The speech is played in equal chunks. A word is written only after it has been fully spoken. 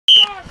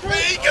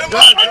Get him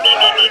up.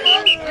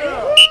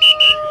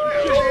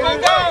 Don't go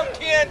down,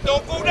 Ken.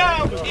 Don't go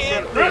down,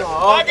 Ken.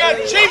 I got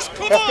Chase.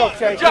 Come on. Let's go,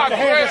 Chase. Get the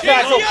hands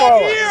inside. Go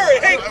forward.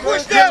 Hey,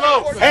 push that.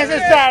 Hands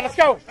inside. Let's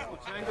go.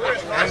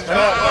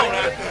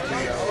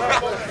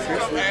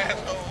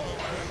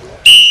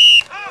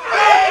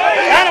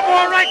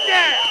 Attaboy right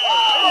there.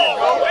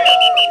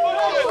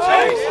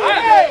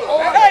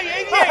 Hey,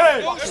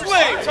 88. Don't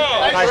swing.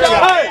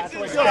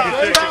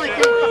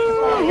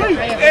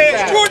 Hey,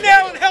 it's Jordan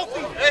Allen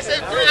healthy.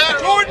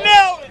 Jordan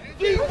Allen.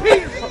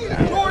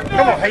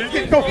 Come on, hey,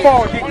 go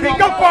forward, DP.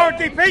 Go forward,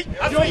 DP.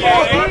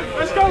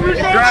 Let's go,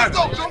 Rico. Drive.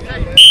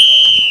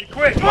 Be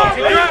quick.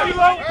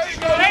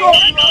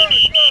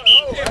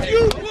 If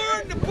you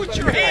learn to put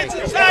your hands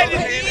inside the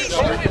knees,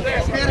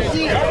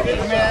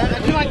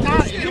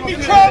 you'll be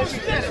Travis.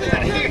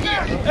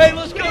 Hey,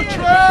 let's go,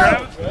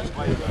 Travis.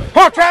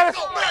 Come on, Travis.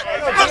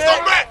 Let's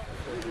go back.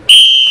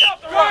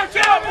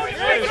 Attaboy,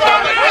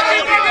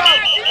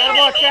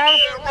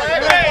 Travis.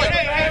 Hey,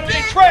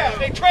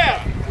 they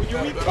trap. When you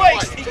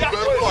replace, he got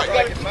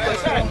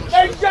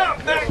nice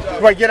job,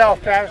 Mac. Wait, get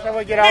off, Travis.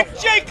 Wait, get off. Nick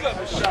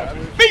Jacobs.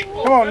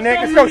 Come on, Nick.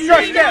 Let's go.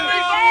 Short step.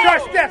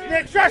 Short step,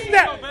 Nick. Short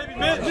step. You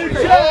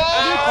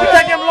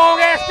take them long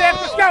ass steps.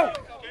 Let's go.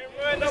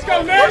 Let's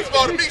go, Nick. First of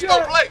all, the beast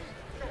don't play.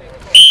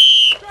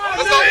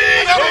 Let's go.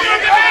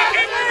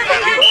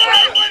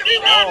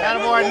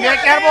 Attaboy, Nick.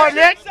 Attaboy,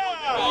 Nick.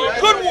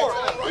 Good work.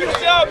 Good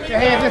job, Your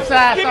hands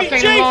inside. Stop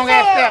taking them long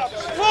ass steps.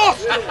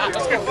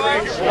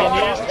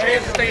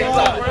 Hands stay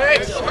inside.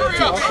 Hurry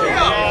up.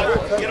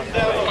 Get him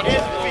down.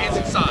 Hands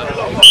inside.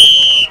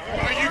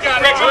 You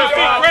got it.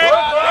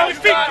 On your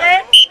feet,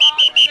 Greg.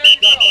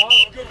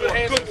 Good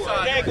hands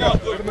inside.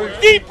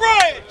 Deep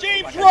Bryant,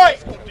 James Wright.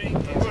 Get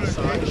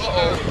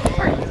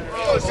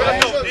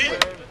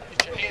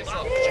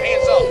your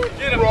hands up.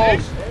 Get him, Nick.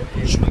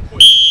 Shoot him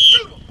quick.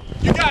 Shoot him.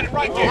 You got it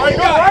right there. You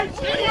got it.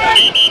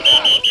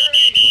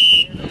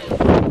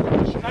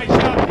 Nice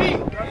shot, Pete.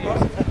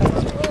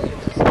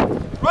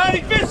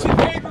 Ronnie Vincent,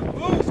 favorite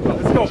Boo. Let's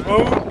go,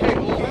 Boo.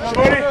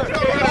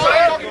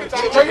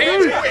 Get your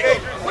hands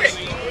quick.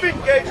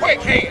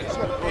 Quick hands.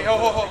 Hey,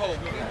 ho.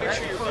 Make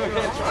sure your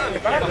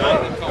hands are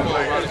come on,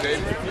 Ronnie,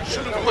 baby.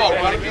 Shoot him. Come on,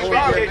 Ronnie.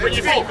 Bring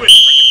your feet quick.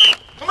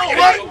 Come on,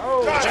 Ronnie.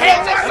 Get your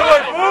hands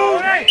up.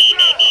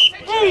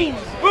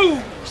 Boo.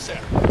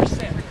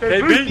 Hey,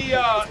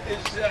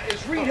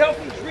 Is Reed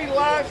healthy? Is Reed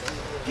alive?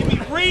 Give me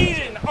Reed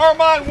and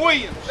Armand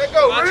Williams. Let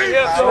go, Reed.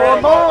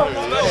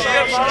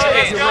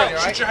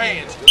 Shoot your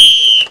hands.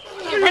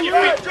 Bring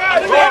your feet.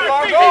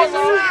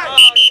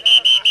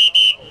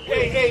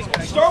 Hey,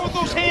 start with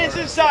those hands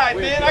inside,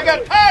 man. I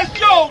got Paz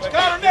Jones,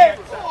 Connor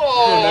Neighbors.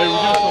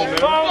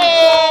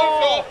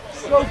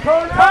 Go,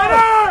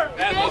 Connor.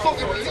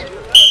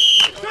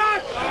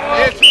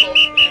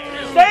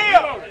 Stay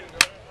up.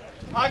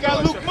 I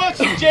got Luke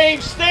Munson,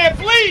 James Stamp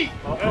Lee.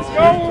 Let's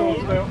go.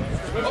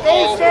 Let's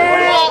go,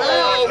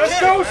 Stan. Let's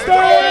go,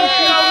 Stan.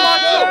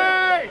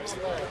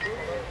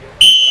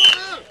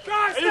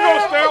 Here you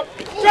go, Stan.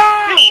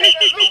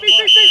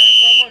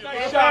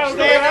 Nice shot,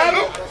 Stan.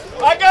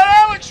 I got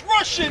Alex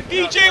Russian,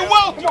 DJ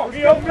Welton.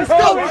 Let's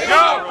go. Let's go.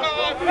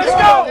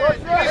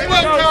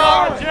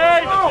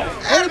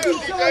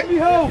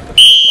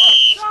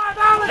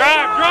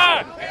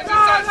 Drive.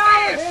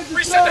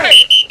 Reset the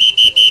hands.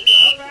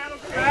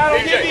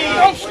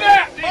 Don't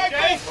snap.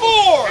 Michael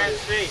Ford.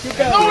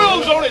 No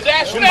rules on his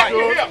ass. Snap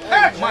your hip.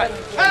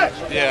 Hatch.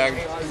 Yeah.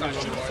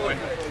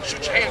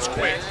 Shoot your hands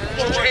quick.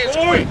 Shoot your hands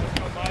quick.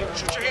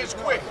 Shoot your hands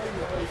quick.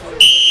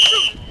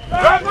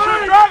 Drive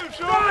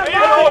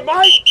him,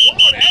 Mike.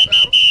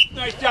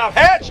 Nice job,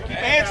 Hatch. Keep your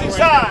hands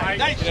inside.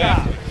 Nice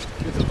job.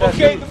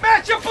 Okay, the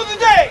matchup for the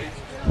day.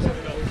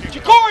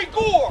 Ja'Cory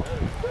Gore.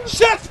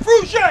 Seth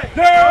Fruget.